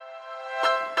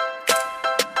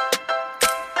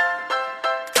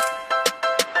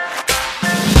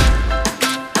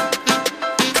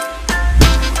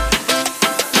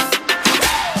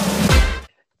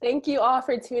all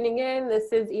for tuning in.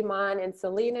 This is Iman and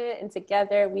Selena, and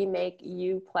together we make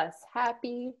You Plus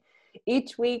Happy.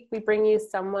 Each week, we bring you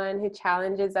someone who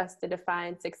challenges us to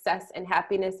define success and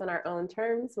happiness on our own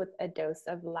terms with a dose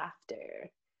of laughter.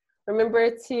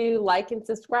 Remember to like and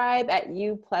subscribe at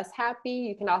You Plus Happy.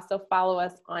 You can also follow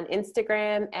us on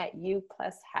Instagram at You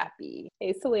Plus Happy.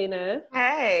 Hey, Selena.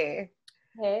 Hey.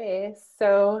 Hey.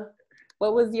 So,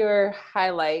 what was your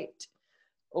highlight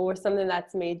or something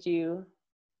that's made you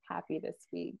happy this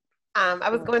week? I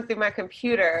was going through my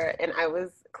computer and I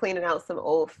was cleaning out some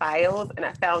old files, and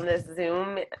I found this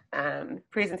Zoom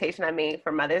presentation I made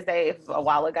for Mother's Day a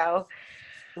while ago.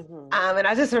 And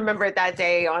I just remembered that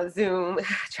day on Zoom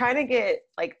trying to get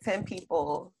like 10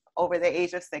 people over the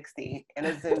age of 60 in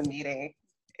a Zoom meeting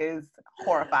is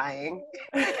horrifying.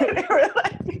 They were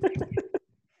like,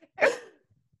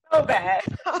 so bad.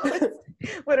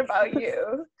 What about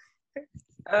you?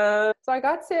 So I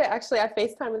got to I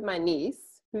FaceTime with my niece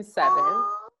who's 7. Aww.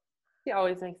 She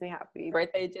always makes me happy.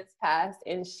 Birthday just passed,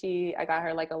 and I got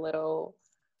her like a little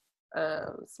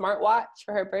smartwatch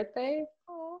for her birthday.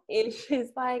 Aww. And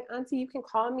she's like, Auntie, you can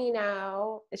call me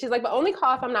now. And she's like, but only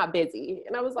call if I'm not busy.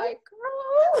 And I was like,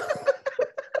 girl.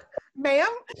 Ma'am,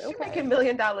 she's making $1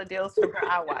 million deals from her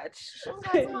iWatch.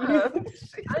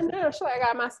 I know. She's like, I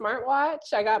got my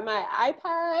smartwatch. I got my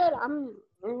iPad.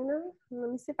 Let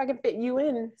me see if I can fit you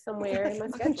in somewhere in my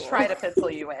schedule. Try to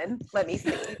pencil you in. Let me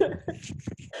see.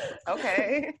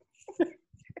 Okay.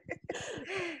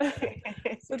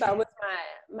 So that was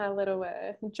my little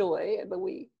joy of the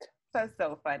week. That's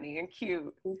so funny and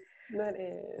cute. That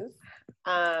is.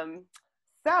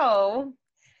 So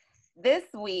this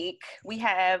week we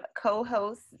have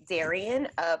co-host Darian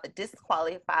of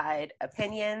Disqualified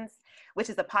Opinions, which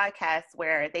is a podcast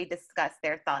where they discuss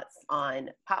their thoughts on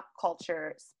pop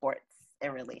culture, sports,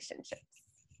 and relationships.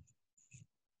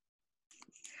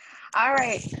 All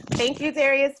right. Thank you,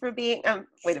 Darius, for being...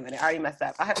 wait a minute. I already messed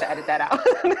up. I have to edit that out.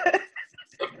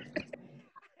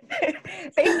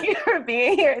 Thank you for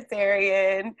being here,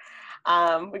 Darian.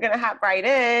 We're going to hop right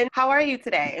in. How are you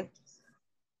today?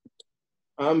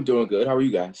 I'm doing good. How are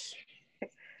you guys?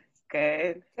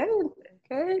 Good.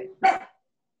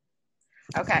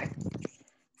 Okay.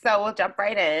 So we'll jump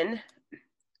right in.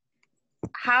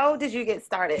 How did you get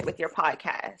started with your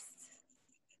podcast?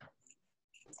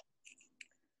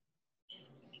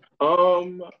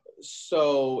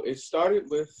 So it started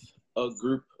with a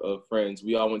group of friends.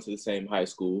 We all went to the same high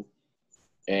school,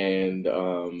 and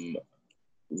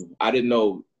I didn't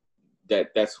know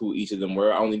that's who each of them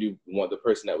were. I only knew the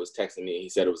person that was texting me. He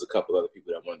said it was a couple other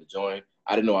people that wanted to join.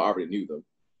 I didn't know I already knew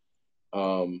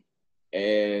them.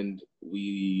 And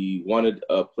we wanted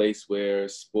a place where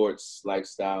sports,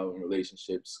 lifestyle, and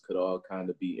relationships could all kind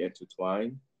of be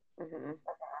intertwined.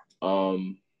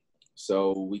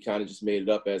 So we kind of just made it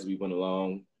up as we went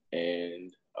along,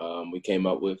 and we came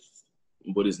up with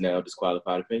what is now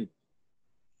Disqualified Opinion.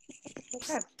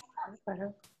 Okay.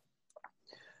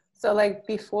 So like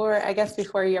before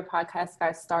your podcast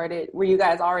got started, were you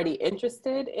guys already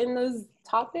interested in those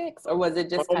topics, or was it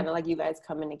just kind of like you guys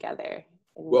coming together?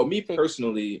 Well, me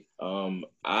personally,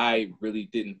 I really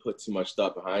didn't put too much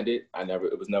thought behind it.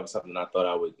 It was never something I thought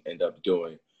I would end up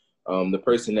doing. The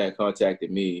person that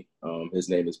contacted me, his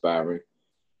name is Byron.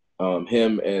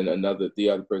 Him and the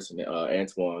other person,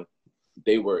 Antoine,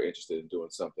 they were interested in doing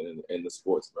something in the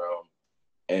sports realm.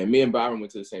 And me and Byron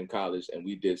went to the same college, and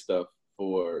we did stuff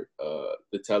for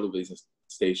the television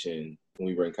station when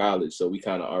we were in college. So we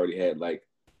kind of already had like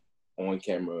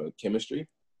on-camera chemistry.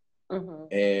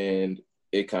 And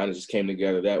it kind of just came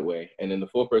together that way. And then the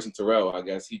fourth person, Terrell, I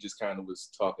guess he just kind of was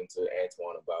talking to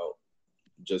Antoine about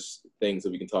just things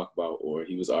that we can talk about, or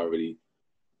he was already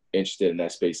interested in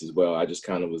that space as well. I just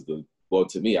kind of was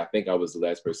to me, I think I was the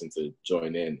last person to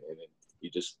join in, and then we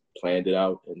just planned it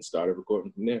out and started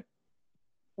recording from there.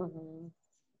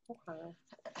 Okay.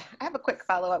 I have a quick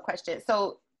follow-up question.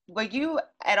 So were you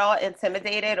at all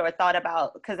intimidated or thought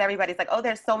about, because everybody's like, oh,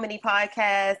 there's so many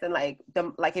podcasts and like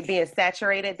it being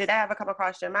saturated. Did that ever come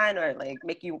across your mind or like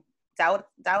make you doubt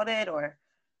it or?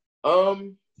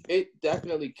 It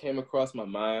definitely came across my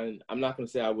mind. I'm not going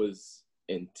to say I was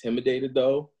intimidated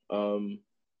though.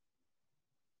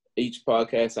 Each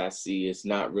podcast I see is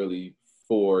not really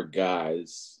for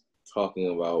guys talking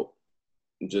about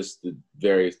just the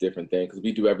various different things, because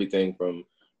we do everything from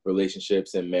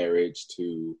relationships and marriage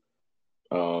to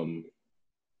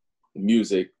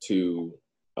music to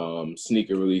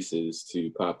sneaker releases to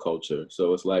pop culture.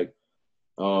 So it's like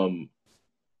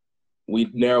we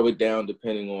narrow it down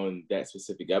depending on that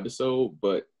specific episode,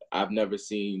 but I've never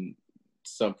seen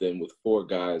something with 4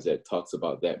 guys that talks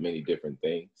about that many different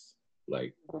things.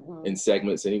 like in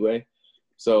segments anyway.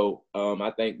 So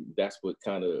I think that's what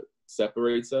kind of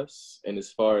separates us. And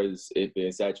as far as it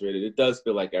being saturated, it does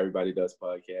feel like everybody does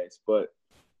podcasts. But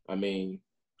I mean,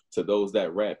 to those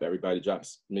that rap, everybody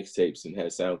drops mixtapes and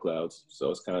has SoundClouds.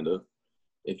 So it's kind of,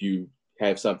 if you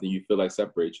have something you feel like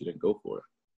separates you, then go for it.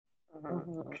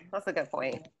 That's a good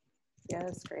point. Yeah,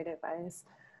 that's great advice.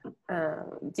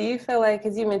 Do you feel like,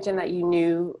 because you mentioned that you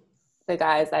knew the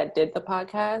guys that did the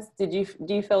podcast, do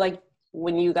you feel like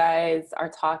when you guys are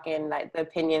talking, like the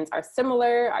opinions are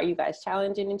similar? Are you guys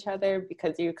challenging each other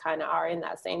because you kind of are in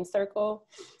that same circle?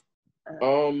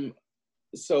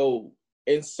 So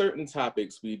in certain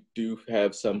topics, we do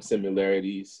have some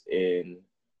similarities in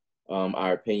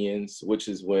our opinions, which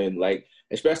is when, like,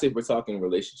 especially if we're talking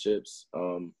relationships,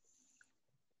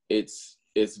 it's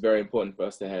very important for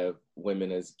us to have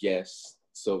women as guests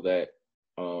so that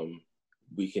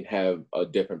we can have a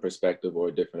different perspective or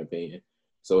a different opinion.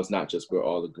 So it's not just we're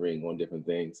all agreeing on different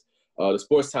things. The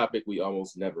sports topic, we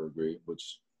almost never agree,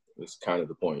 which is kind of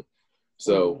the point.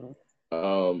 So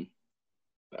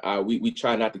we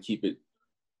try not to keep it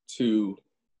too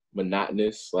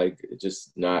monotonous, like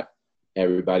just not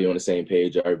everybody on the same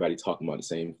page, or everybody talking about the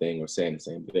same thing or saying the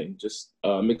same thing. Just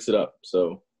mix it up.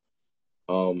 So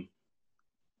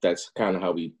that's kind of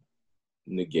how we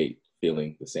negate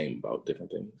feeling the same about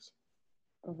different things.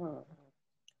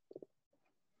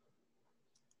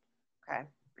 Okay.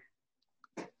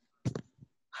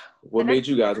 What made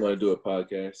you guys want to do a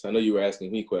podcast? I know you were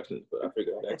asking me questions, but I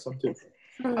figured I'd ask something too.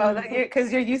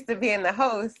 Because you're used to being the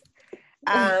host.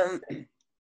 Iman,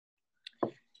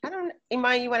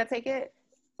 you want to take it?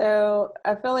 So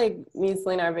I feel like me and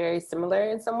Selena are very similar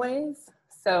in some ways.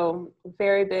 So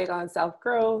very big on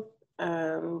self-growth,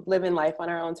 living life on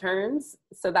our own terms.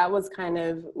 So that was kind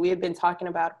of, we had been talking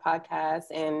about a podcast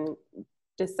and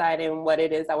deciding what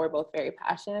it is that we're both very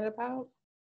passionate about.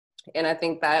 And I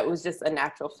think that was just a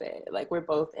natural fit. Like we're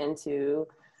both into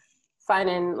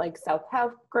finding like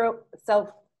self-help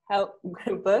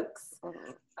books,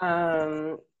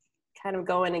 kind of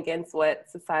going against what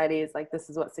society is like, this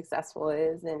is what successful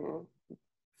is, and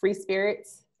free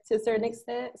spirits to a certain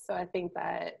extent. So I think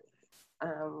that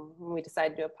when we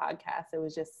decided to do a podcast, it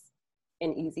was just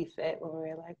an easy fit when we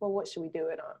were like, well, what should we do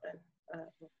it on?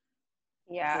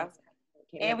 Yeah.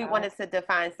 And we wanted to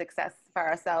define success for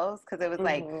ourselves, because it was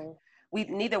like,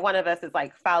 neither one of us is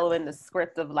like following the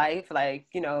script of life, like,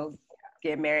 you know,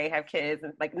 get married, have kids,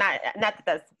 and like, not that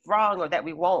that's wrong or that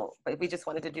we won't, but we just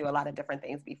wanted to do a lot of different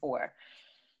things before.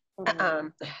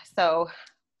 So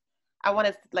I want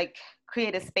to like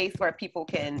create a space where people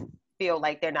can feel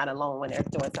like they're not alone when they're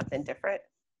doing something different.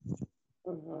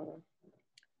 And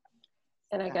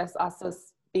I guess also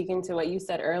speaking to what you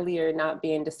said earlier, not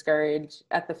being discouraged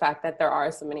at the fact that there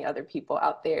are so many other people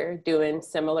out there doing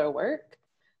similar work.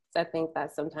 So I think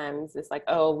that sometimes it's like,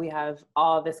 oh, we have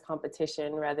all this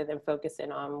competition rather than focusing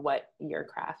on what your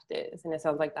craft is. And it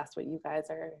sounds like that's what you guys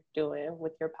are doing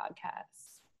with your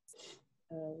podcast,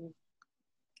 which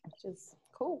is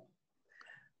cool.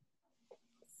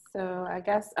 So I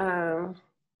guess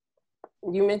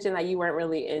you mentioned that you weren't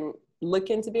really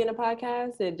looking to be in a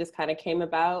podcast. It just kind of came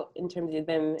about in terms of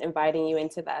them inviting you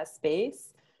into that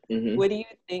space. What do you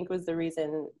think was the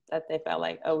reason that they felt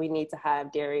like, oh, we need to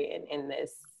have Darian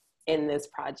in this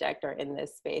project or in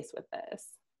this space with us?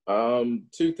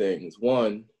 Two things.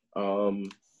 One,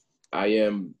 I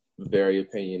am very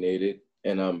opinionated,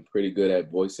 and I'm pretty good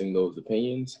at voicing those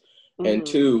opinions. And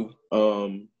two,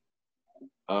 the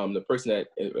person that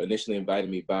initially invited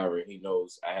me, Byron, he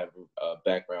knows I have a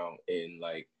background in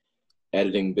like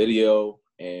editing video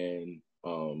and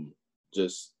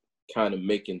just kind of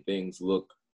making things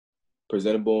look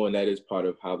presentable, and that is part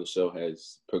of how the show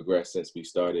has progressed since we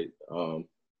started.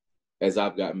 As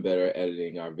I've gotten better at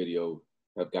editing our video,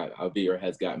 our video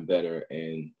has gotten better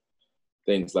and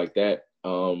things like that.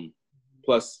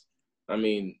 Plus, I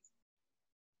mean,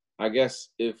 I guess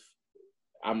if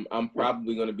I'm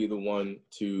probably going to be the one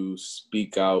to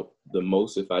speak out the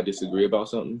most if I disagree about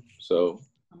something. So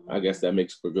I guess that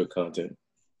makes for good content.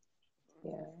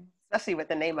 Yeah, especially with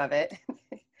the name of it.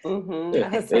 Yeah,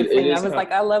 I was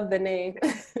like, I love the name.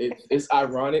 It's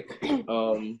ironic.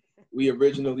 Our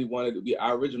original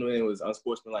name was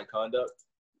Unsportsmanlike Conduct,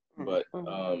 but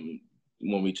when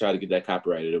we tried to get that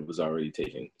copyrighted, it was already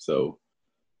taken. So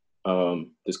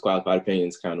Disqualified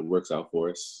Opinions kind of works out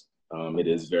for us. It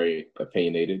is very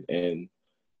opinionated, and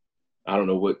I don't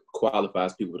know what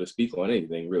qualifies people to speak on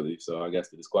anything, really. So I guess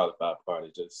the disqualified part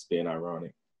is just being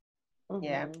ironic.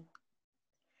 Yeah.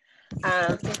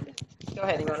 Go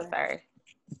ahead, Ivana, sorry.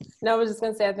 No, I was just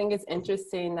going to say, I think it's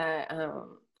interesting that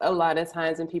a lot of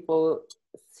times when people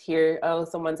hear, oh,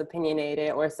 someone's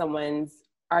opinionated or someone's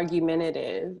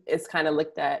argumentative, it's kind of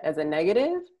looked at as a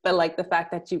negative. But like the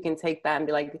fact that you can take that and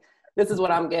be like, this is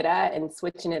what I'm good at, and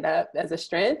switching it up as a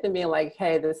strength and being like,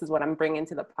 hey, this is what I'm bringing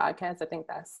to the podcast. I think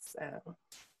that's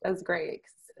great.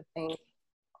 I think.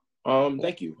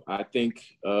 Thank you. I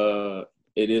think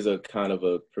it is a kind of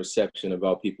a perception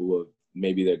about people of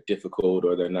maybe they're difficult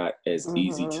or they're not as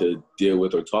easy to deal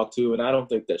with or talk to, and I don't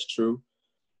think that's true.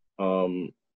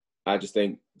 I just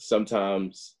think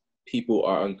sometimes people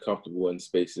are uncomfortable in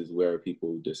spaces where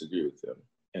people disagree with them,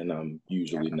 and I'm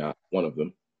usually not one of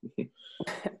them.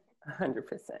 100%.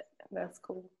 That's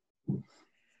cool. No,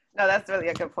 that's really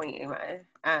a good point,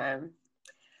 Iman.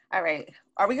 All right.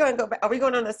 Are we going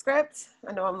on the script?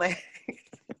 I know I'm like,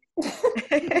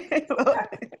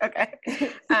 okay.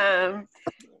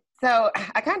 So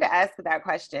I kind of asked that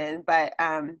question, but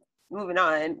moving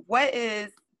on,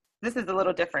 this is a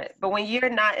little different, but when you're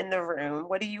not in the room,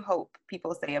 what do you hope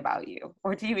people say about you?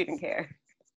 Or do you even care?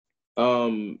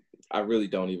 I really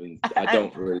don't really care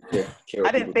what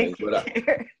I didn't think you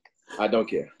cared. I don't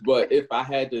care. But if I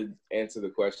had to answer the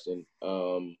question,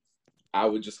 I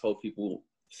would just hope people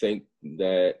think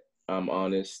that I'm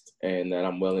honest and that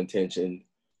I'm well-intentioned,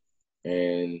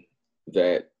 and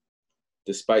that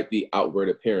despite the outward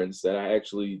appearance, that I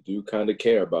actually do kind of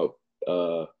care about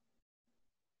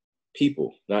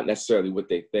people, not necessarily what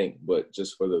they think, but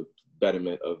just for the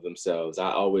betterment of themselves.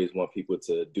 I always want people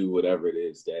to do whatever it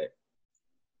is that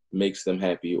makes them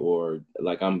happy, or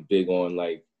like I'm big on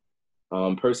like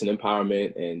person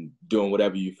empowerment and doing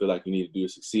whatever you feel like you need to do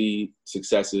to succeed.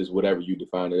 Success is whatever you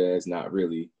define it as, not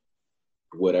really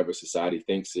whatever society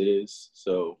thinks it is.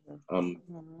 So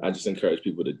I just encourage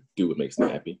people to do what makes them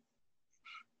happy.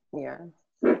 Yeah.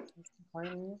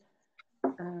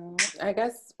 I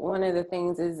guess one of the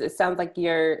things is it sounds like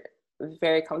you're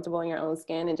very comfortable in your own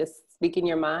skin and just speaking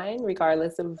your mind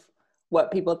regardless of what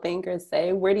people think or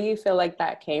say. Where do you feel like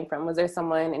that came from? Was there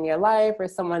someone in your life or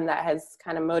someone that has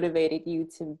kind of motivated you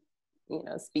to,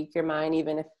 speak your mind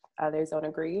even if others don't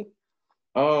agree?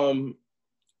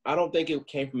 I don't think it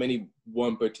came from any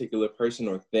one particular person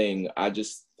or thing. I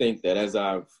just think that as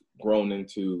I've grown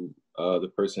into the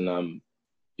person I'm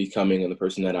becoming and the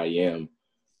person that I am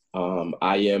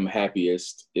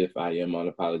happiest if I am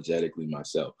unapologetically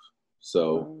myself.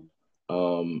 So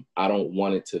I don't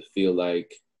want it to feel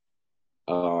like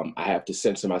I have to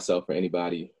censor myself for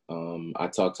anybody. I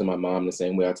talk to my mom the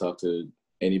same way I talk to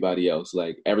anybody else.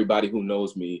 Like everybody who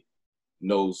knows me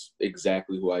knows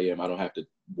exactly who I am. I don't have to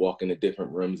walk into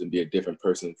different rooms and be a different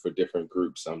person for different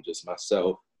groups. I'm just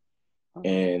myself,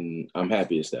 and I'm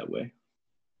happiest that way.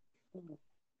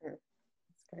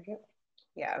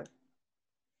 Yeah.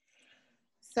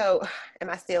 So am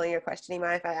I stealing your question,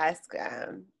 Iman, if I ask,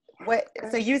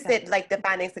 so you said like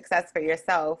defining success for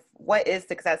yourself. What is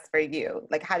success for you?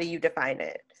 Like, how do you define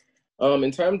it?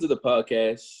 In terms of the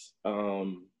podcast,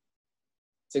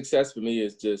 success for me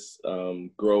is just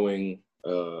growing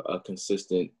a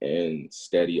consistent and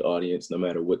steady audience, no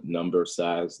matter what number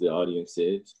size the audience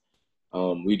is.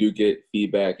 We do get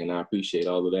feedback, and I appreciate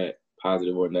all of that,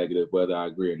 positive or negative, whether I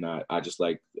agree or not. I just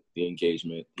like the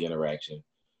engagement, the interaction.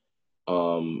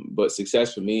 But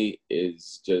success for me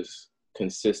is just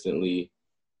consistently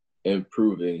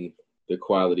improving the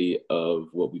quality of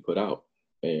what we put out.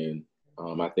 And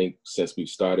I think since we've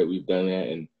started, we've done that.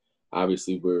 And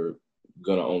obviously we're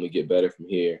going to only get better from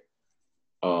here.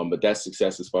 But that's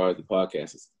success as far as the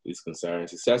podcast is concerned.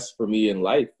 Success for me in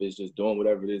life is just doing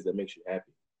whatever it is that makes you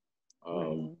happy.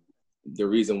 The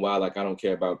reason why, like, I don't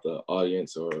care about the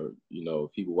audience or,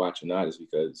 people watch or not is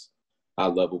because I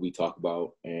love what we talk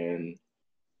about, and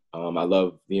I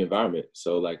love the environment.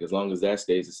 So, like, as long as that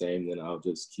stays the same, then I'll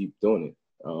just keep doing it.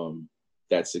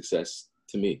 That's success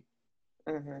to me.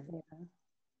 Yeah.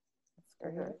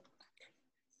 That's great.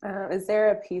 Is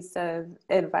there a piece of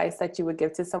advice that you would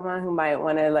give to someone who might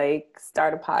want to like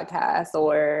start a podcast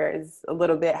or is a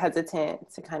little bit hesitant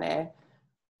to kind of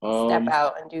step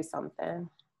out and do something?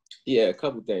 Yeah, a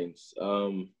couple things.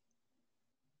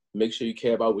 Make sure you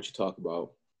care about what you talk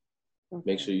about.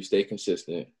 Make sure you stay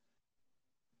consistent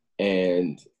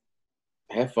and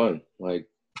have fun. Like,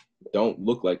 don't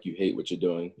look like you hate what you're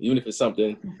doing, even if it's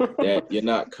something that you're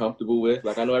not comfortable with.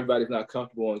 Like, I know everybody's not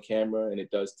comfortable on camera, and it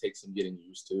does take some getting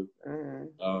used to.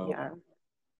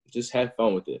 Just have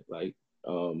fun with it. Like,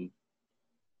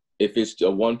 if it's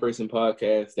a one-person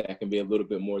podcast, that can be a little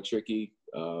bit more tricky.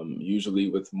 Usually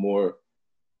with more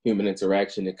human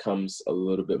interaction, it comes a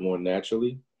little bit more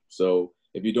naturally. So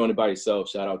if you're doing it by yourself,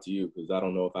 shout out to you, because I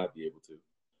don't know if I'd be able to.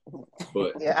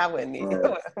 But yeah, I wouldn't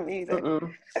either. Me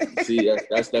either. See,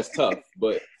 that's tough.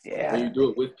 But yeah, when you do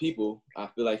it with people, I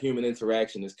feel like human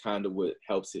interaction is kind of what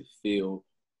helps it feel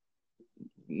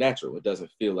natural. It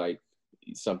doesn't feel like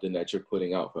something that you're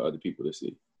putting out for other people to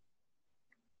see.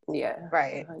 Yeah,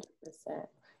 right. 100%.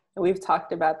 We've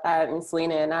talked about that, and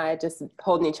Selena and I just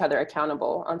holding each other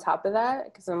accountable on top of that.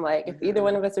 Because I'm like, if either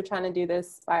one of us are trying to do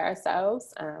this by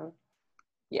ourselves,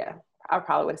 yeah, I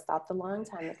probably would have stopped a long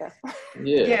time ago.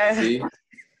 Yeah. See?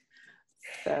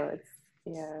 So it's,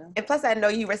 yeah. And plus, I know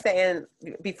you were saying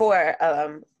before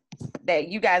that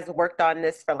you guys worked on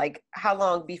this for like how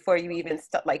long before you even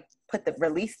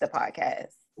release the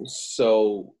podcast?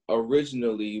 So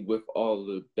originally, with all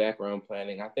the background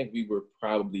planning, I think we were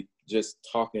probably just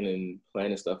talking and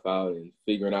planning stuff out and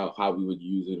figuring out how we would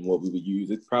use it and what we would use.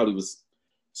 It probably was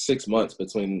 6 months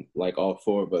between like all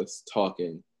four of us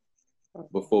talking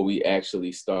before we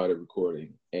actually started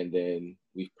recording. And then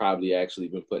we've probably actually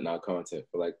been putting out content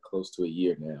for like close to a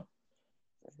year now.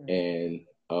 And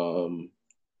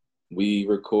we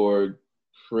record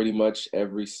pretty much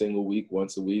every single week,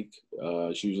 once a week.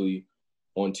 It's usually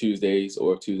on Tuesdays,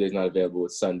 or if Tuesday's not available,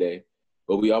 it's Sunday.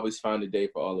 But we always find a day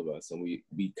for all of us, and we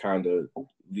kind of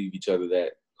leave each other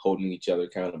that holding each other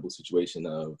accountable situation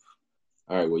of,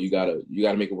 all right, well, you gotta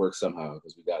make it work somehow,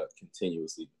 because we gotta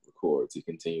continuously record to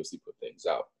continuously put things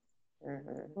out.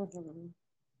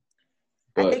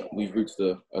 But we've reached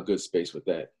a good space with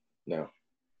that now.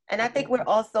 And I think we're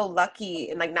also lucky,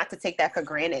 and like not to take that for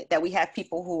granted, that we have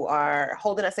people who are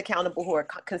holding us accountable, who are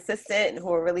consistent, and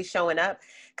who are really showing up.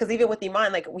 Because even with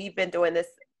Iman, like we've been doing this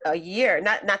a year,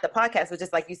 not the podcast, but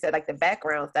just like you said, like the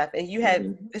background stuff. And you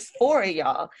had this 4 of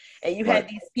y'all, and you had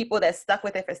these people that stuck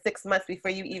with it for 6 months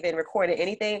before you even recorded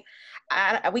anything.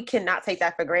 We cannot take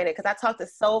that for granted, because I talk to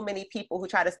so many people who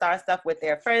try to start stuff with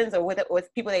their friends or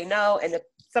with people they know, and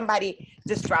somebody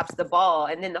just drops the ball,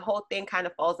 and then the whole thing kind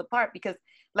of falls apart. Because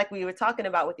like we were talking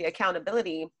about with the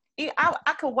accountability,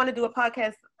 I could want to do a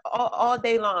podcast all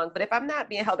day long, but if I'm not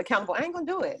being held accountable, I ain't gonna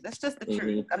do it. That's just the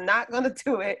truth. I'm not gonna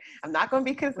do it. I'm not gonna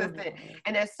be consistent.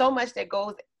 And there's so much that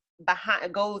goes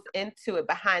into it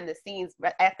behind the scenes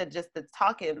after just the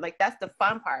talking. Like that's the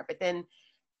fun part. But then,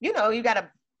 you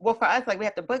gotta, well, for us, like we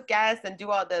have to book guests and do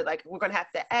all the, like, we're going to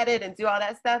have to edit and do all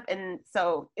that stuff. And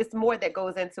so it's more that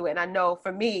goes into it. And I know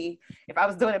for me, if I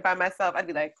was doing it by myself, I'd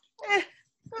be like,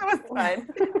 that was fun.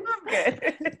 I'm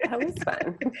good. That was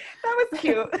fun. That was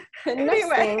cute.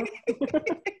 Anyway.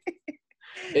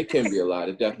 It can be a lot.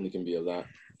 It definitely can be a lot.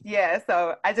 Yeah.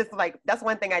 So I just that's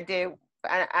one thing I did.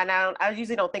 And I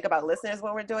usually don't think about listeners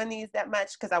when we're doing these that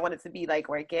much, because I want it to be like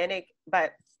organic.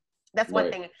 But that's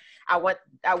one thing I would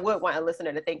want a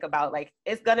listener to think about. Like,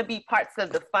 it's going to be parts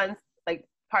of the fun, like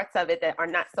parts of it that are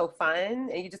not so fun.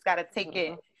 And you just got to take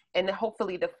it. And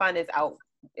hopefully the fun is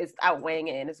outweighing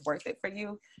it and it's worth it for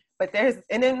you. But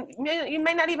and then you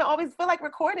may not even always feel like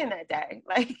recording that day.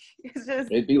 Like, it's just,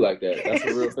 it'd be like that. That's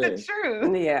a real thing. The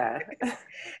truth. Yeah.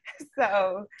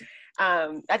 So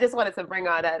I just wanted to bring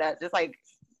all that up. Just like,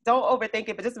 don't overthink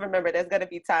it, but just remember there's going to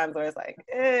be times where it's like,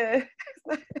 yeah.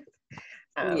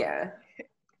 100%.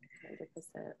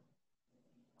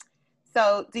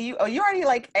 So you already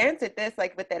like answered this,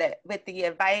 like with the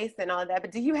advice and all that,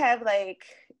 but do you have like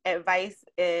advice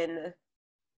in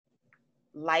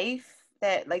life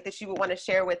that you would want to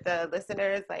share with the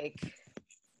listeners? Like,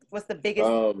 what's the biggest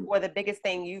or the biggest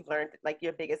thing you've learned, like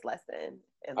your biggest lesson?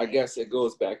 I guess it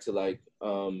goes back to like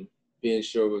being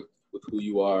sure with who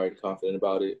you are and confident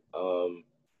about it.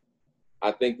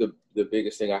 I think the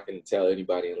biggest thing I can tell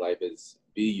anybody in life is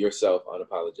be yourself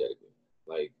unapologetically.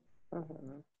 Like,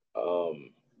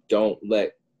 don't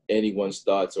let anyone's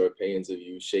thoughts or opinions of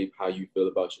you shape how you feel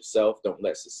about yourself. Don't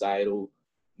let societal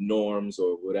norms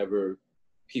or whatever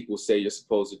people say you're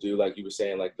supposed to do, like you were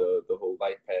saying, like the whole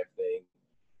life path thing,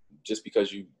 just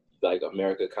because you, like,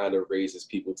 America kind of raises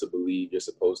people to believe you're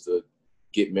supposed to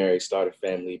get married, start a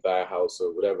family, buy a house,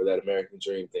 or whatever that American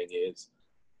dream thing is.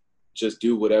 Just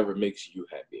do whatever makes you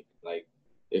happy. Like,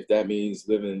 if that means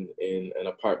living in an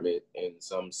apartment in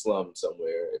some slum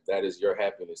somewhere, if that is your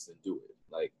happiness, then do it.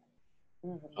 Like,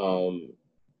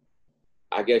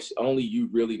 I guess only you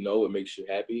really know what makes you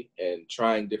happy, and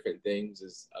trying different things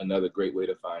is another great way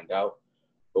to find out.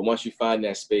 But once you find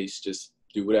that space, just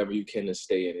do whatever you can to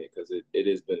stay in it, because it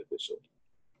is beneficial.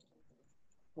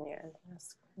 Yeah,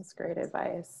 that's great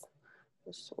advice,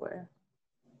 for sure.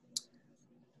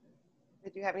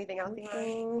 Did you have anything else?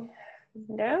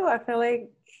 No, I feel like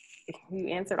you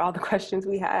answered all the questions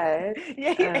we had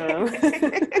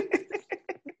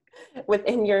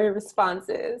within your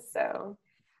responses. So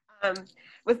Um,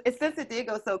 since it did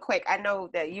go so quick, I know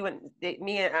that you and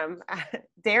me and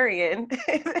Darian,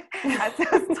 I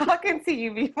was talking to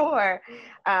you before,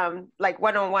 like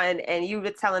one-on-one, and you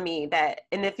were telling me that,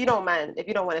 and if you don't mind, if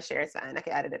you don't want to share, it's fine. I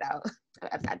can edit it out.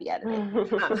 I'd be editing.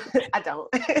 I don't.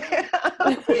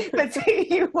 But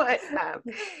you what?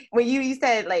 When you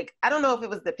said, like, I don't know if it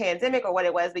was the pandemic or what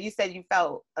it was, but you said you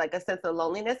felt like a sense of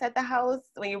loneliness at the house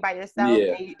when you were by yourself,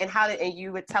 Yeah. and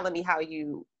you were telling me how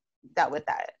you dealt with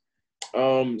that.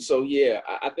 So yeah,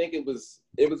 I think it was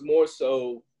more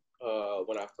so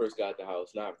when I first got the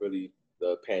house, not really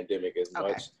the pandemic as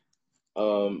much.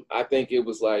 I think it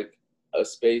was like a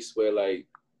space where like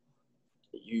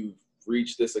you've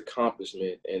reached this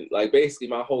accomplishment, and like basically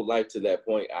my whole life to that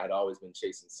point, I'd always been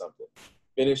chasing something.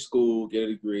 Finish school, get a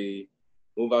degree,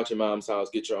 move out your mom's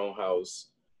house, get your own house.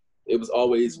 It was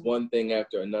always one thing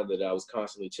after another that I was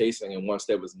constantly chasing, and once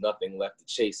there was nothing left to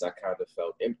chase, I kind of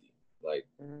felt empty. Like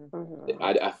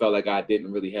I felt like I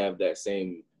didn't really have that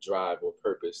same drive or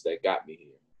purpose that got me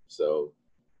here. So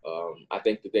I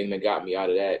think the thing that got me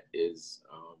out of that is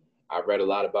I read a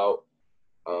lot about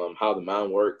how the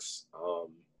mind works.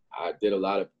 I did a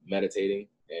lot of meditating,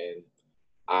 and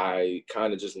I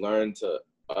kind of just learned to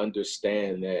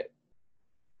understand that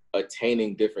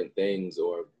attaining different things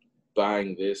or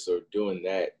buying this or doing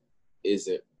that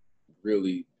isn't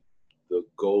really the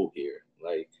goal here.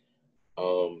 Like,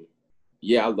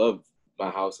 yeah, I love my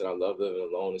house and I love living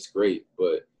alone. It's great,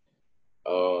 but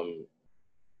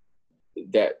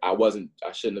that I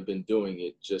shouldn't have been doing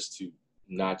it just to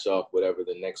notch off whatever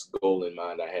the next goal in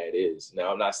mind I had is.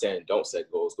 Now, I'm not saying don't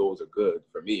set goals. Goals are good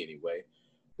for me anyway,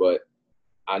 but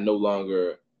I no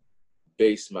longer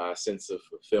base my sense of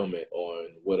fulfillment on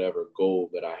whatever goal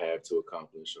that I have to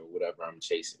accomplish or whatever I'm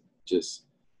chasing. Just,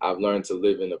 I've learned to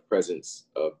live in the presence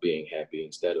of being happy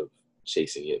instead of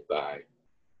chasing it by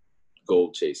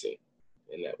goal chasing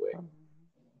in that way.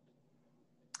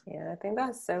 Yeah, I think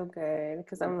that's so good,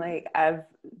 because I'm like, I've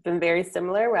been very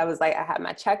similar where I was like, I had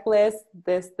my checklist,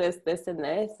 this, and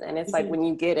this. And it's like, when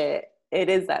you get it, it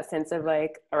is that sense of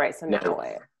like, all right, so now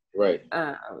what? Right.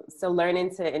 So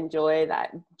learning to enjoy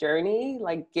that journey,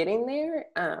 like getting there,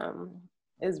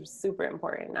 is super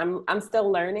important. I'm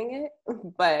still learning it,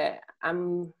 but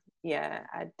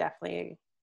I definitely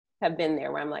have been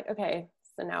there where I'm like, okay,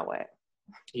 so now what?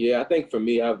 Yeah, I think for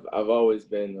me, I've always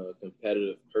been a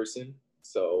competitive person.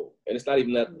 So, and it's not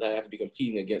even that I have to be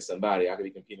competing against somebody. I could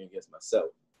be competing against myself.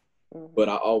 But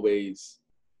I always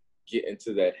get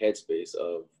into that headspace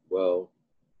of, well,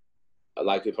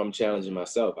 like if I'm challenging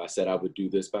myself, I said I would do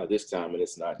this by this time and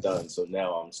it's not done. So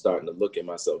now I'm starting to look at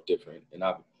myself different. And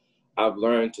I've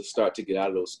learned to start to get out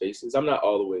of those spaces. I'm not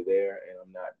all the way there, and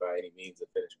I'm not by any means a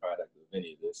finished product of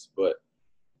any of this, but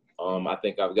I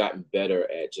think I've gotten better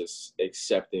at just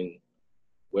accepting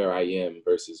where I am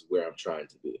versus where I'm trying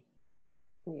to be.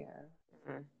 Yeah.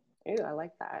 Ooh, I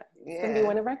like that. It's gonna be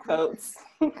one of our quotes.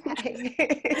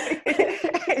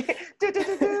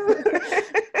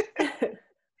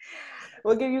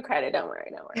 We'll give you credit. Don't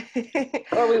worry.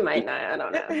 Or we might not. I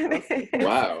don't know. We'll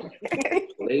wow.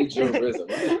 Plagiarism.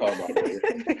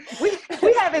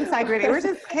 We have integrity. We're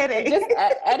just kidding. Just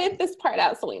edit this part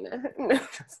out, Selena. No.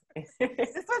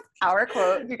 This was our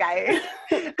quote, you guys.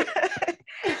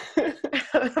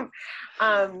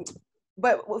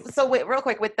 But so wait, real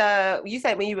quick, with you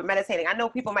said when you were meditating, I know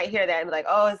people might hear that and be like,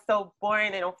 oh, it's so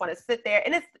boring. They don't want to sit there.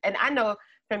 And I know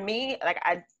for me, like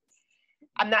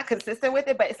I'm not consistent with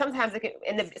it, but sometimes it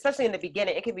can, especially in the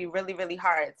beginning, it can be really, really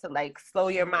hard to like slow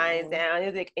your mind down.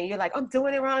 And you're like, I'm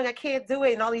doing it wrong. I can't do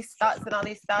it. And all these thoughts.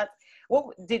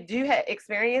 What did you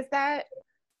experience that?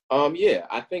 Yeah,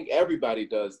 I think everybody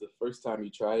does the first time you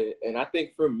try it. And I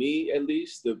think for me, at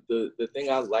least, the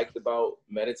thing I liked about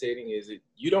meditating is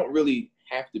you don't really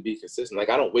have to be consistent. Like,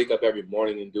 I don't wake up every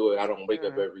morning and do it. I don't wake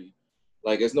up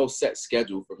there's no set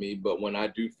schedule for me. But when I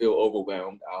do feel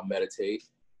overwhelmed, I'll meditate.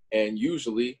 And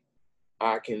usually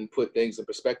I can put things in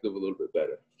perspective a little bit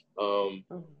better.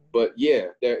 But yeah,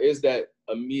 there is that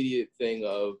immediate thing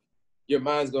of your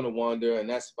mind's going to wander, and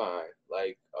that's fine.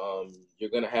 Like, you're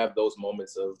going to have those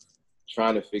moments of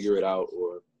trying to figure it out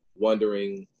or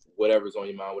wondering whatever's on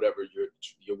your mind, whatever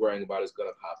you're worrying about is going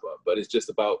to pop up. But it's just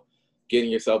about getting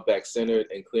yourself back centered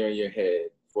and clearing your head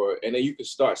and then you can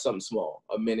start something small,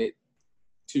 1 minute,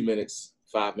 2 minutes,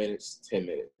 5 minutes, 10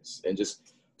 minutes, and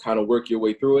just kind of work your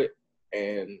way through it.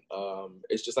 And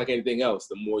it's just like anything else.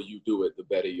 The more you do it, the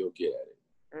better you'll get at it.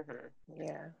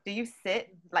 Yeah. Do you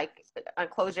sit, like,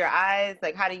 close your eyes?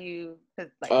 Like, how do you?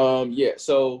 Yeah.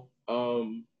 So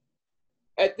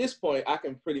At this point, I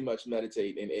can pretty much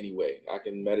meditate in any way. I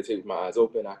can meditate with my eyes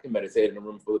open. I can meditate in a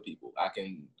room full of people. I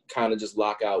can kind of just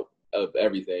lock out of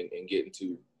everything and get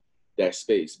into that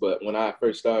space. But when I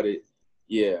first started,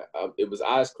 it was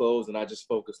eyes closed and I just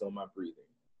focused on my breathing.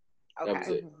 Okay. That was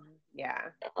it. Yeah.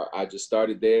 I just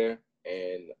started there,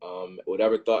 and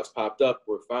whatever thoughts popped up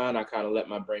were fine. I kind of let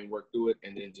my brain work through it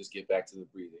and then just get back to the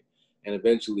breathing. And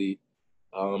eventually,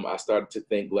 I started to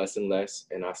think less and less,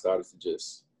 and I started to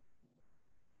just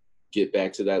get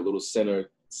back to that little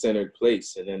centered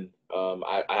place. And then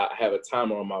I have a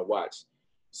timer on my watch.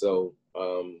 So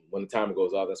when the timer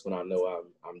goes off, that's when I know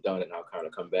I'm done, and I'll kind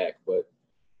of come back. But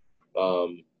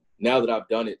now that I've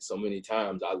done it so many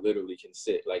times, I literally can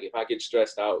sit. Like if I get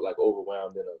stressed out, like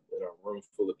overwhelmed in a room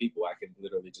full of people, I can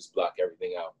literally just block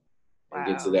everything out and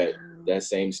get to that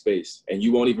same space. And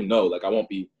you won't even know. Like I won't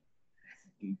be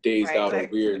dazed out or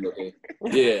weird looking.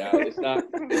 Yeah, it's not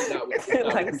what you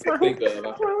think of.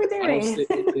 What are we doing? I don't sit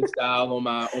in style on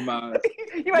my.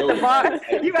 You at the bar?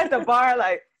 You at the bar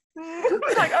like?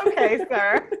 Like, okay,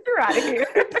 sir, you're out of here.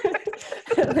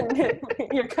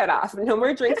 You're cut off. No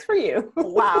more drinks for you.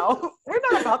 Wow, we're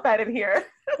not about that in here.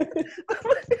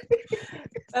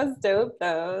 That's dope,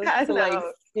 though. I to know. like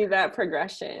see that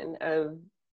progression of,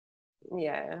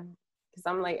 because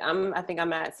I think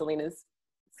I'm at Selena's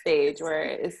stage where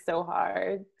it's so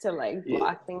hard to like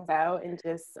block things out and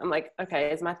just I'm like,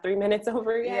 okay, is my 3 minutes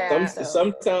over yet? Yeah.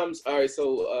 Sometimes, all right.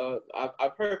 So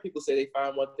I've heard people say they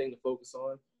find one thing to focus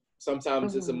on.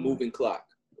 Sometimes it's a moving clock,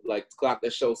 like clock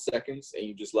that shows seconds, and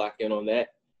you just lock in on that,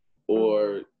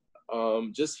 or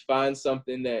just find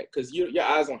something that, because your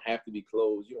eyes don't have to be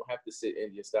closed. You don't have to sit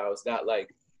Indian style. It's not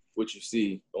like what you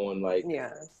see on like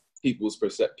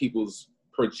people's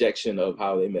projection of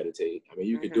how they meditate. I mean,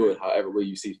 you could do it however way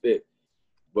you see fit.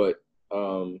 But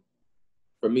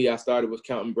for me, I started with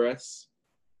counting breaths,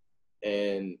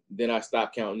 and then I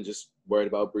stopped counting, just worried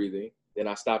about breathing. Then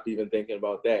I stopped even thinking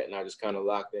about that, and I just kind of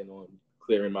locked in on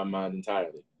clearing my mind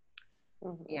entirely.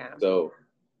 Yeah. So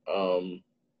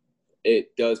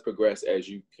it does progress as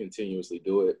you continuously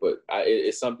do it, but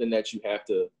it's something that you have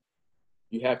to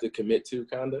commit to,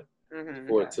 kind of,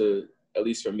 for it to, at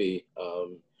least for me,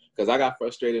 because I got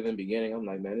frustrated in the beginning. I'm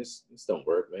like, man, this don't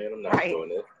work, man. I'm not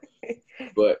doing it.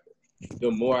 But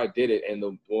the more I did it, and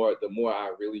the more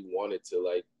I really wanted to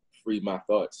like free my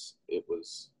thoughts,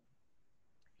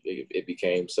 it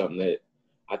became something that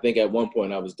I think at one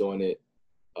point I was doing it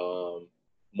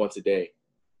once a day.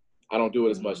 I don't do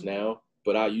it as much now,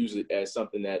 but I use it as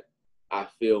something that I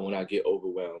feel when I get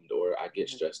overwhelmed or I get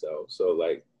stressed out. So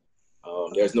like,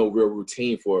 there's no real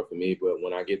routine for me, but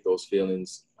when I get those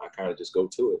feelings, I kind of just go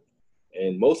to it.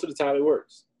 And most of the time it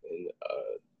works. And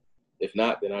if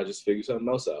not, then I just figure something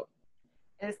else out.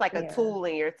 And it's like a tool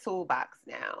in your toolbox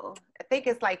now. I think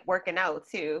it's like working out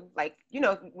too. Like,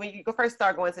 when you first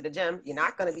start going to the gym, you're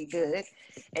not going to be good.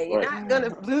 And you're not going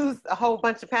to lose a whole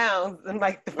bunch of pounds in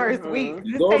like the first week.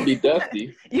 You're going to be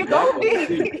dusty. You're going to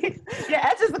be, your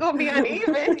edges are going to be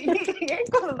uneven. You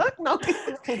ain't going to look no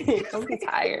good. You're going to be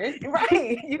tired.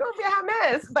 Right. You're going to be a hot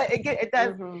mess. But it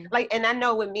does, like, and I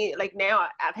know with me, like now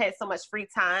I've had so much free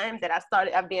time that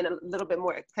I've been a little bit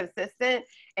more consistent.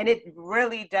 And it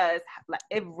really does, like,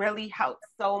 it really helps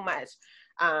so much.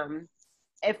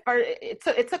 At first,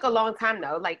 it took a long time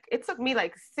though. Like it took me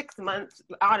like 6 months,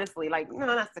 honestly. Like no,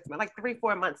 not 6 months, like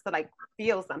 3-4 months to like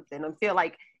feel something and feel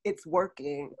like it's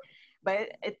working.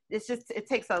 But it's just it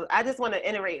takes a. I just want to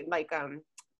iterate like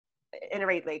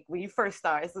when you first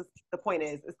start. The point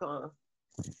is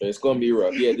it's gonna be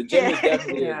rough. Yeah, the gym is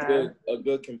definitely a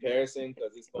good comparison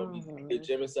because it's gonna be the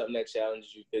gym is something that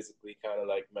challenges you physically, kind of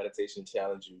like meditation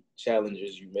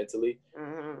challenges you mentally.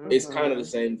 It's kind of the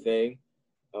same thing.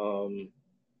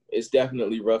 It's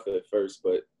definitely rough at first,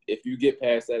 but if you get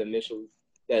past that initial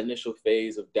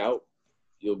phase of doubt,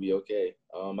 you'll be okay.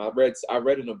 I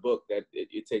read in a book that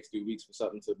it takes 3 weeks for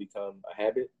something to become a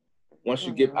habit. Once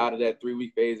you get out of that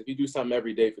 3-week phase, if you do something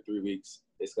every day for 3 weeks,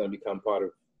 it's going to become part of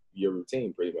your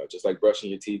routine pretty much. Just like brushing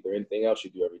your teeth or anything else you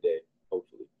do every day,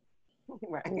 hopefully.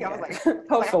 Right. I was like,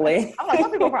 hopefully. I'm like,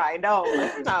 some people probably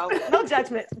don't. No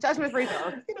judgment. Judgment-free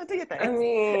zone. Do your thing. I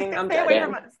mean, I'm stay away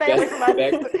from us.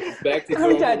 Back to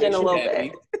I'm judging a little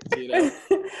happy, bit.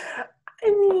 I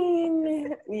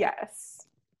mean, yes,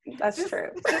 that's true.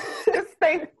 Just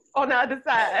stay on the other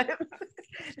side.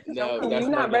 No, you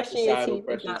not brushing your teeth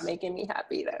is not making me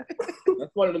happy though.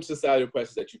 That's one of them societal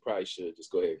pressures that you probably should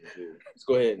just go ahead and do. Just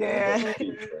go ahead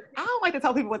and I don't like to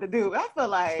tell people what to do. I feel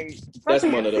like that's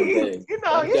one of them things. You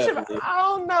should. I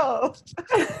don't know.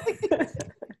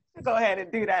 Go ahead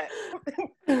and do that.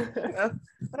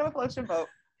 Whatever floats your boat.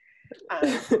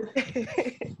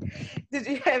 Did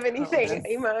you have anything,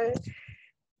 Iman?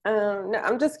 No,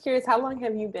 I'm just curious, how long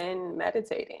have you been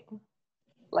meditating?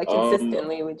 Like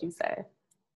consistently, would you say?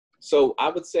 So I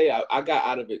would say I got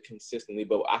out of it consistently,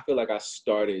 but I feel like I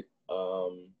started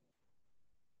the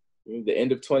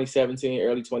end of 2017,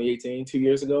 early 2018, 2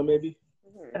 years ago, maybe.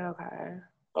 Okay.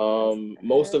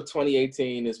 Most of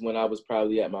 2018 is when I was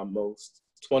probably at my most.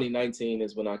 2019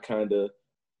 is when I kind of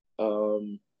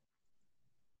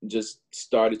just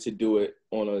started to do it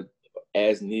on a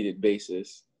as needed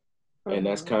basis. And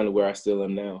that's kind of where I still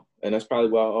am now. And that's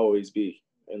probably where I'll always be,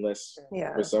 unless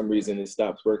for some reason it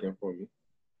stops working for me.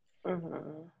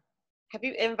 Have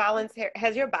you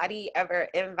has your body ever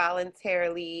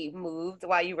involuntarily moved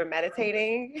while you were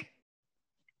meditating?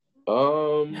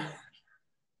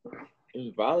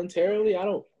 Involuntarily? I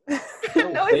don't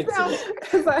no, think so.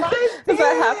 Does that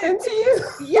happen to you?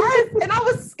 Yes, and I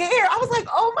was scared. I was like,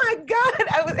 "Oh my God!"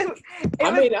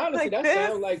 Honestly, like that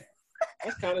sounds like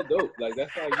that's kind of dope. Like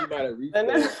that's like you might have reached that.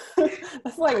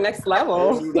 That's like next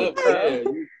level.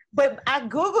 But I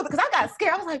Googled because I got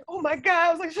scared. I was like, "Oh my God!"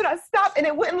 I was like, "Should I stop?" And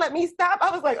it wouldn't let me stop. I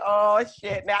was like, "Oh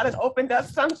shit!" Now I just opened up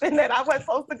something that I wasn't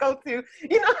supposed to go to.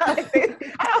 You know, I was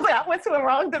like, I went to a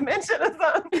wrong dimension or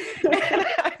something. And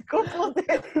I Googled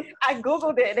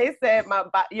it. And they said I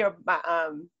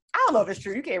don't know if it's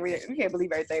true. You can't read it. You can't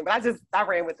believe everything. But I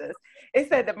ran with this. It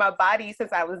said that my body,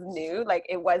 since I was new, like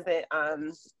it wasn't.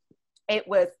 It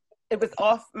was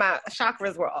off. My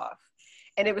chakras were off,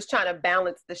 and it was trying to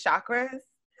balance the chakras.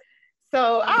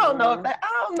 So I don't know if that.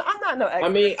 I'm not no expert. I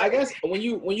mean, I guess when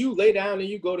you lay down and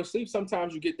you go to sleep,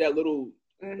 sometimes you get that little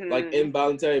like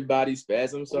involuntary body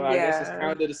spasm. So I guess it's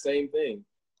kind of the same thing.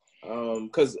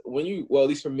 Because at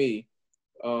least for me,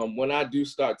 when I do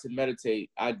start to meditate,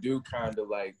 I do kind of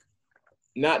like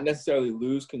not necessarily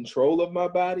lose control of my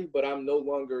body, but I'm no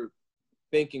longer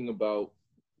thinking about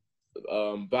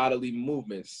bodily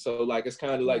movements. So like it's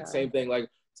kind of like same thing. Like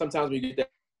sometimes we get that.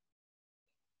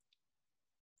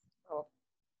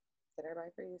 Did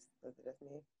everybody freeze? Was it just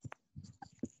me?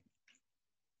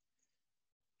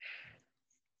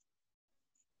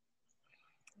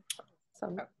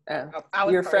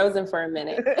 You're frozen for a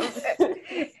minute.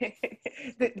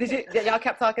 Did y'all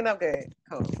kept talking? I'm good.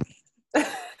 Cool.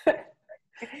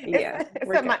 Yeah.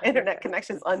 Except my internet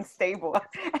connection's unstable.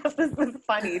 This is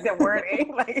funny, the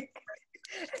wording. Like,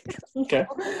 okay.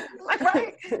 Like,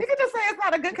 right? You could just say it's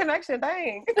not a good connection.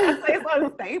 Dang. I say it's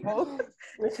unstable.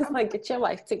 It's just like, get your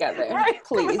life together. Right?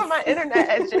 Please. From my internet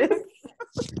edges.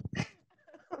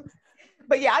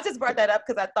 But yeah, I just brought that up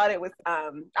because I thought it was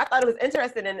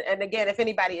interesting. And again, if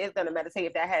anybody is gonna meditate,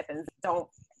 if that happens, don't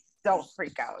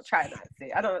freak out. Try not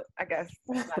to. I guess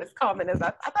it's not as common as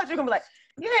I thought you were gonna be like,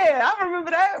 yeah, I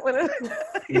remember that when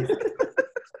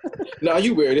No,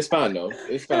 you weird. It's fine though.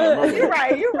 It's fine. You're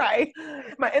right.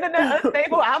 My internet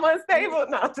unstable. I'm unstable.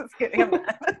 No, I'm just kidding. I'm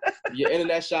not. Your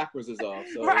internet chakras is off.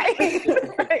 So. Right.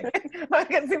 I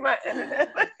can see my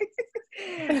internet.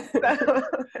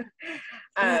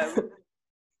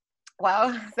 Well,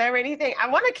 is there anything? I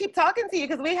want to keep talking to you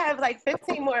because we have like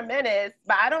 15 more minutes,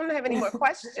 but I don't have any more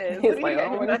questions. He's like,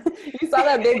 you saw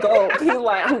that big goal. He's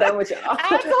like, I'm done with y'all.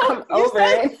 I'm over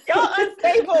it. Y'all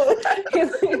unstable.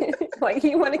 Like,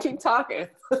 you want to keep talking.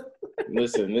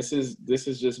 Listen, this is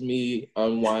just me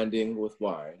unwinding with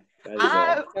wine.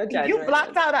 You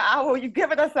blocked out an hour. You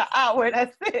giving us an hour.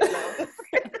 That's it.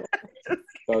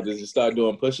 I'll just start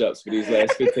doing push-ups for these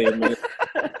last 15 minutes.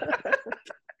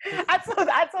 I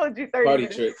told you 30 Party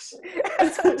minutes. Tricks.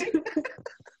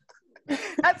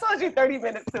 I told you 30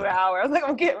 minutes to an hour. I was like,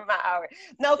 I'm getting my hour.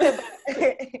 No, because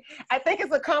I think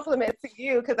it's a compliment to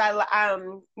you because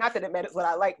not that it matters what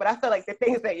I like, but I feel like the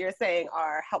things that you're saying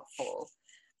are helpful.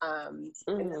 And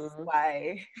that's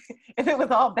why if it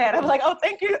was all bad, I'm like, oh,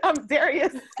 thank you. I'm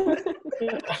Darius.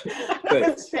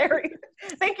 Sherry.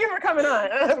 Thank you for coming on.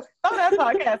 Throw that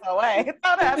podcast away.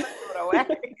 Throw that episode away.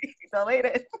 Delete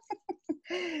it.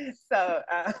 So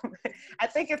I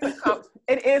think it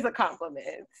is a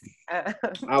compliment.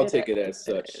 I'll take it as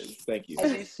such. Thank you.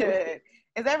 As you should.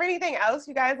 Is there anything else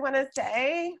you guys want to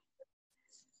say?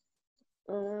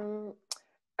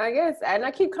 I guess, and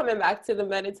I keep coming back to the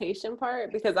meditation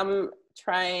part because I'm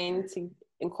trying to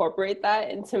incorporate that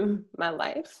into my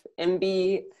life and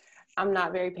I'm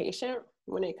not very patient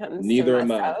when it comes to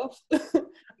myself.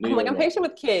 I'm patient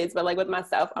with kids, but like with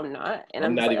myself, I'm not. And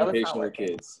I'm not like, even patient with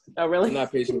kids. Oh, really? I'm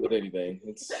not patient with anything.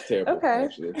 It's terrible, okay.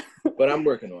 Actually. But I'm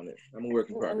working on it. I'm a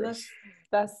work in progress.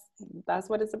 That's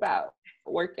what it's about,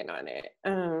 working on it.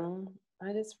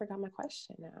 I just forgot my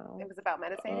question now. It was about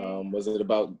meditating. Was it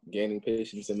about gaining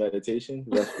patience and meditation?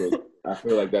 That's good. I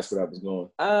feel like that's what I was going.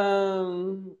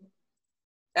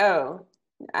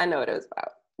 I know what it was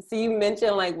about. So you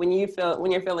mentioned like when you're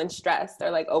feeling stressed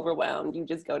or like overwhelmed, you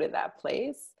just go to that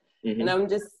place. Mm-hmm.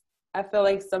 And I feel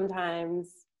like sometimes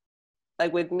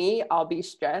like with me, I'll be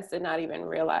stressed and not even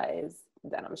realize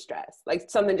that I'm stressed. Like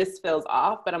something just feels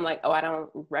off, but I'm like, oh, I don't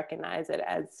recognize it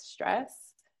as stress.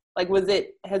 Like,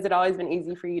 has it always been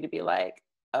easy for you to be like,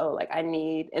 oh, like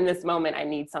in this moment, I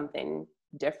need something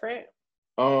different?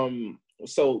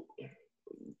 So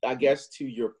I guess to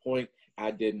your point,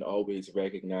 I didn't always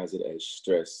recognize it as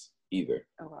stress either.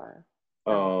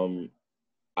 Okay.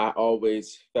 I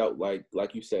always felt like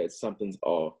you said, something's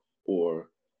off, or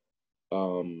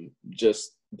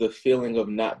just the feeling of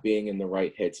not being in the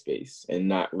right headspace and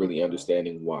not really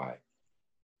understanding why.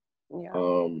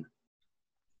 Yeah.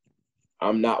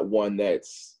 I'm not one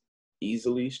that's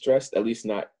easily stressed, at least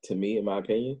not to me, in my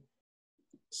opinion.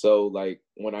 So like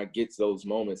when I get to those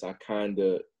moments, I kind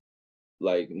of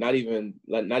like not even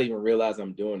realize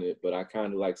I'm doing it, but I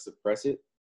kind of like suppress it.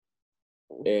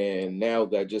 And now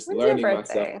that just When's learning your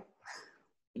myself, birthday?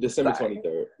 December Sorry.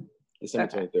 23rd,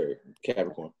 December Okay. 23rd,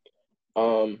 Capricorn.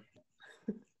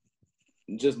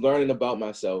 Just learning about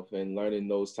myself and learning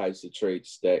those types of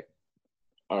traits that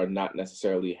are not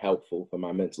necessarily helpful for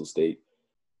my mental state.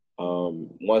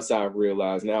 Once I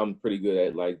realized, now I'm pretty good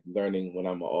at like learning when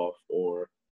I'm off, or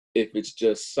if it's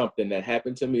just something that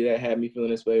happened to me that had me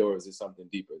feeling this way, or is it something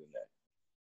deeper than that?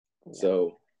 Yeah.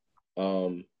 So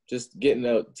just getting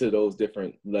out to those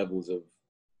different levels of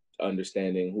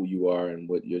understanding who you are and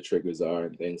what your triggers are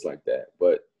and things like that.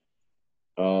 But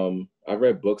I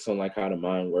read books on like how the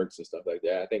mind works and stuff like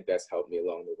that. I think that's helped me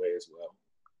along the way as well.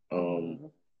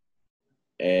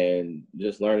 And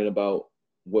just learning about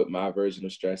what my version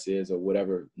of stress is, or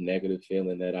whatever negative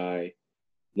feeling that I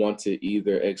want to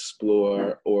either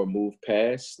explore or move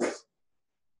past.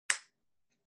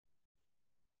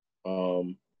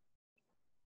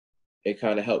 It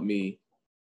kind of helped me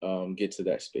get to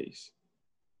that space.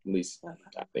 At least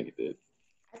I think it did.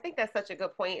 I think that's such a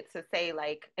good point to say,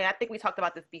 like, and I think we talked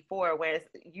about this before, where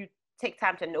you take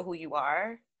time to know who you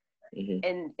are,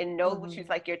 and know what you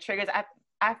like, your triggers.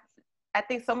 I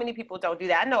think so many people don't do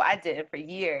that. I know I didn't for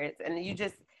years, and you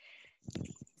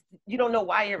don't know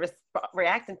why you're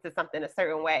reacting to something a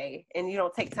certain way, and you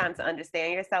don't take time to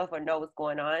understand yourself or know what's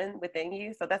going on within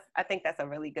you. So I think that's a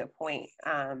really good point,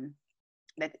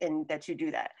 that you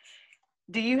do that.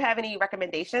 Do you have any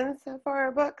recommendations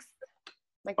for books?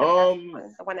 Like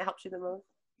the one that helps you the most?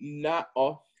 Not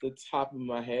off the top of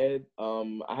my head.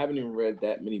 I haven't even read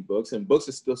that many books, and books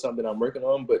is still something I'm working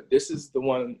on, but this is the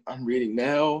one I'm reading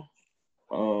now.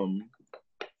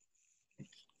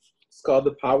 It's called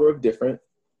The Power of Different.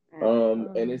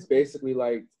 And it's basically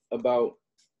like about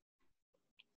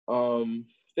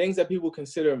things that people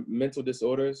consider mental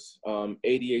disorders,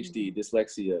 ADHD,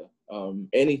 dyslexia,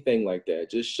 anything like that,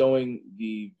 just showing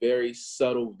the very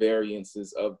subtle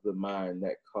variances of the mind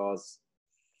that cause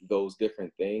those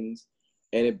different things.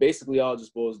 And it basically all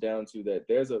just boils down to that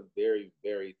there's a very,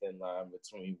 very thin line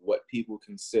between what people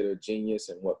consider genius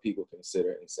and what people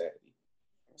consider insanity.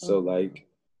 So like,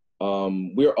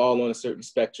 we're all on a certain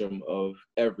spectrum of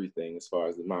everything as far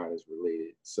as the mind is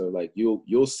related. So like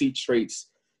you'll see traits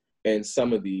in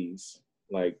some of these,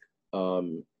 like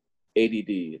ADD,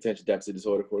 attention deficit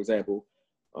disorder, for example.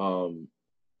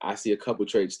 I see a couple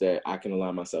traits that I can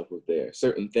align myself with there.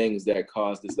 Certain things that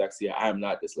cause dyslexia, I'm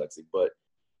not dyslexic, but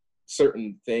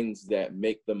certain things that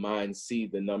make the mind see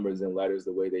the numbers and letters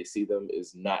the way they see them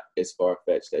is not as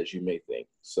far-fetched as you may think.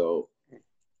 So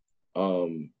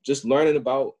just learning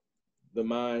about the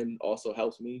mind also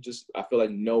helps me. I feel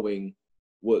like knowing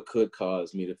what could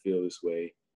cause me to feel this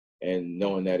way, and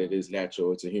knowing that it is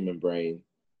natural, it's a human brain.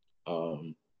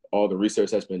 All the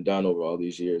research that's been done over all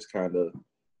these years kind of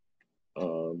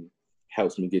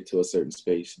helps me get to a certain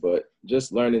space. But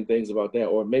just learning things about that,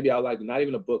 or maybe I like not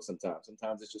even a book sometimes.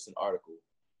 Sometimes it's just an article.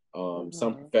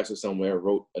 Some professor somewhere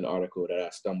wrote an article that I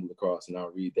stumbled across, and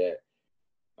I'll read that.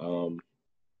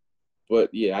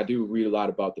 But yeah, I do read a lot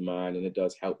about the mind, and it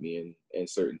does help me in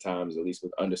certain times, at least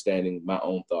with understanding my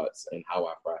own thoughts and how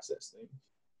I process things.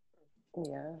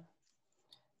 Yeah.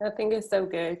 I think it's so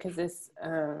good because it's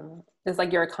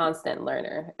like you're a constant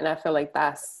learner. And I feel like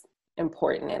that's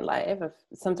important in life.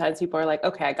 Sometimes people are like,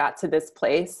 okay, I got to this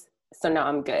place, so now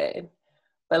I'm good.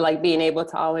 But like being able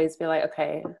to always be like,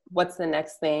 okay, what's the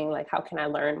next thing? Like, how can I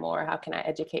learn more? How can I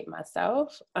educate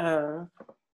myself? I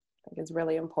think it's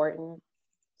really important.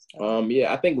 So.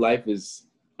 Yeah, I think life is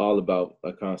all about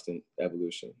a constant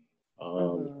evolution.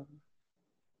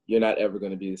 You're not ever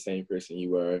going to be the same person you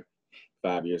were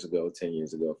 5 years ago, 10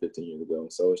 years ago, 15 years ago.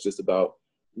 So it's just about,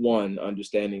 one,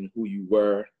 understanding who you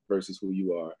were versus who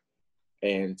you are.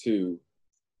 And two,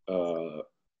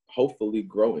 hopefully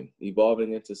growing,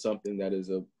 evolving into something that is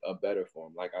a better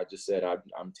form. Like I just said,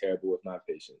 I'm terrible with my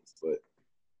patience, but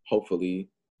hopefully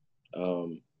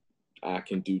I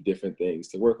can do different things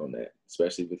to work on that,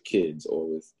 especially with kids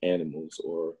or with animals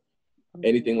or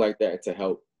anything like that, to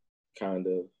help kind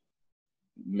of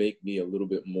make me a little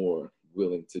bit more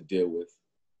willing to deal with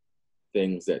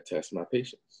things that test my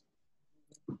patience.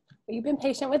 You've been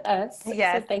patient with us.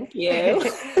 Yes. So thank you.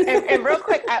 and real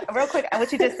quick,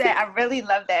 what you just said, I really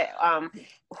love that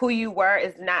who you were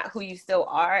is not who you still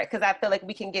are, because I feel like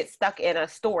we can get stuck in a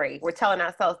story. We're telling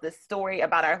ourselves this story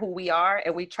about who we are,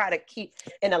 and we try to keep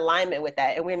in alignment with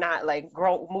that, and we're not like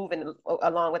moving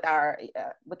along with our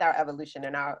evolution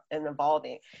and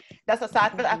evolving. That's what, so I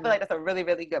feel like that's a really,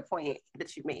 really good point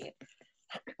that you made.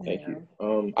 Thank you.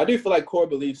 I do feel like core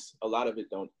beliefs, a lot of it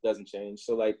doesn't change.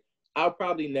 So like, I'll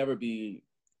probably never be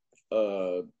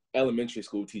elementary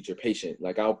school teacher patient.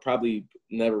 Like I'll probably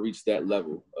never reach that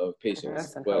level of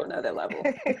patience. That's a whole nother level.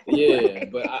 Yeah,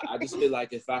 but I just feel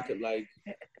like if I could like,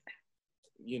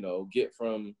 get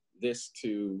from this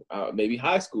to maybe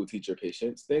high school teacher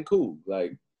patience, then cool.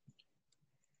 Like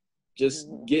just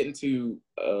getting to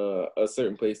a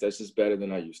certain place that's just better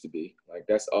than I used to be. Like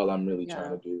that's all I'm really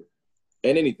trying to do.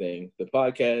 And anything, the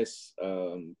podcast,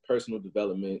 personal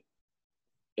development,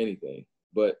 anything.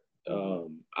 But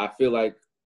I feel like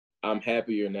I'm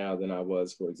happier now than I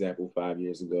was, for example, 5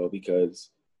 years ago,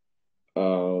 because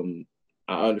I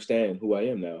understand who I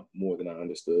am now more than I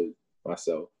understood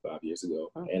myself 5 years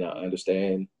ago. And I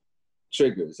understand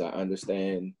triggers. I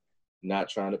understand not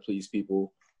trying to please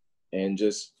people and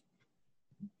just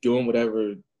doing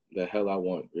whatever the hell I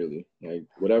want, really. Like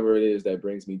whatever it is that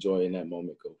brings me joy in that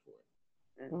moment, go for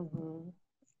it. Mm-hmm.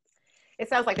 It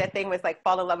sounds like that thing was like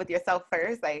fall in love with yourself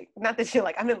first. Like, not that you're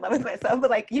like, I'm in love with myself, but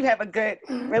like you have a good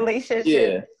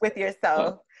relationship with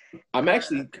yourself. I'm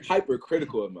actually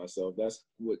hypercritical of myself. That's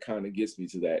what kind of gets me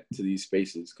to these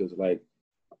spaces. Cause like,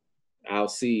 I'll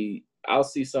see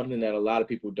something that a lot of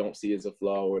people don't see as a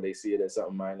flaw, or they see it as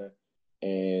something minor.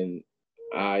 And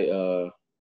I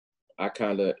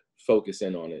kind of focus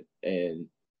in on it and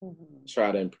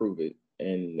try to improve it.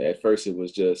 And at first it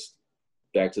was just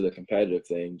back to the competitive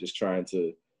thing, just trying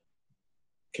to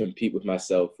compete with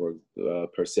myself or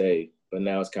per se. But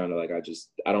now it's kind of like I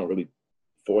don't really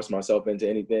force myself into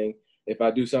anything. If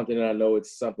I do something and I know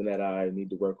it's something that I need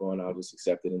to work on, I'll just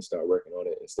accept it and start working on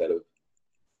it instead of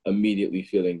immediately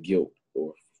feeling guilt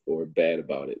or bad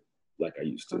about it like I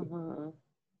used to.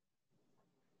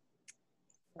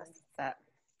 That's that.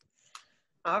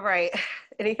 All right.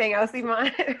 Anything else,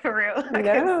 Iman? For real? No.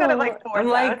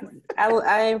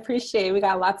 I appreciate it. We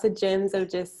got lots of gems of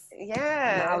just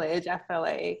knowledge, I feel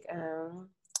like. So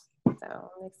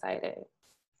I'm excited.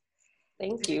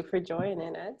 Thank you for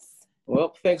joining us.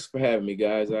 Well, thanks for having me,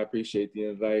 guys. I appreciate the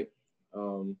invite.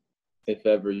 If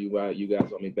ever you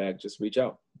guys want me back, just reach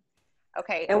out.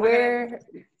 Okay. And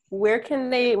where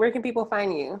can people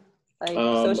find you? Like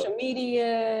social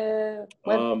media?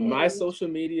 My social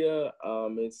media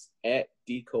is at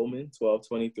D Coleman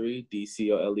 1223,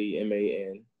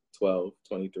 DCOLEMAN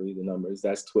 1223, the numbers.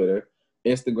 That's Twitter.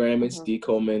 Instagram, it's D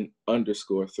Coleman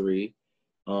 _3.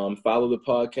 Follow the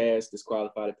podcast,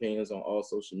 Disqualified Opinions, on all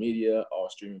social media, all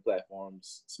streaming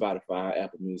platforms, Spotify,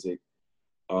 Apple Music.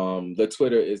 The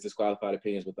Twitter is Disqualified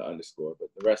Opinions with the _, but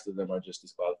the rest of them are just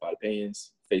Disqualified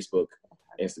Opinions, Facebook,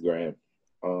 Instagram,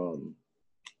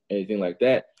 anything like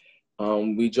that.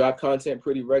 We drop content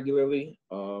pretty regularly.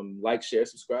 Like, share,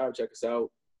 subscribe, check us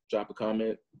out, drop a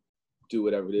comment, do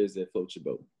whatever it is that floats your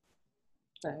boat.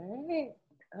 All right.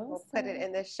 Awesome. We'll put it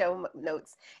in the show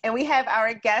notes. And we have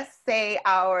our guests say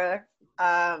our,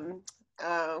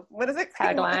 what is it?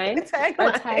 Tagline.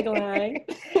 Our tagline.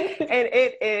 And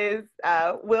it is,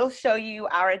 we'll show you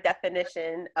our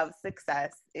definition of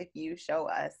success if you show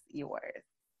us yours.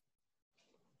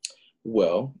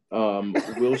 Well,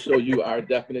 we'll show you our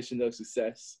definition of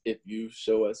success if you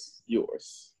show us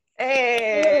yours.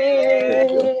 Hey!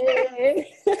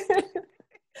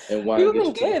 And why people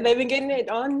been good. They've been getting it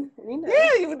on.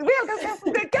 Yeah, we have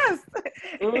some good guests.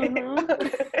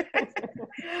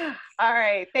 All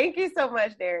right. Thank you so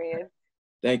much, Darian.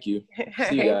 Thank you.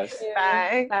 See you guys.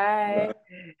 Bye. Bye.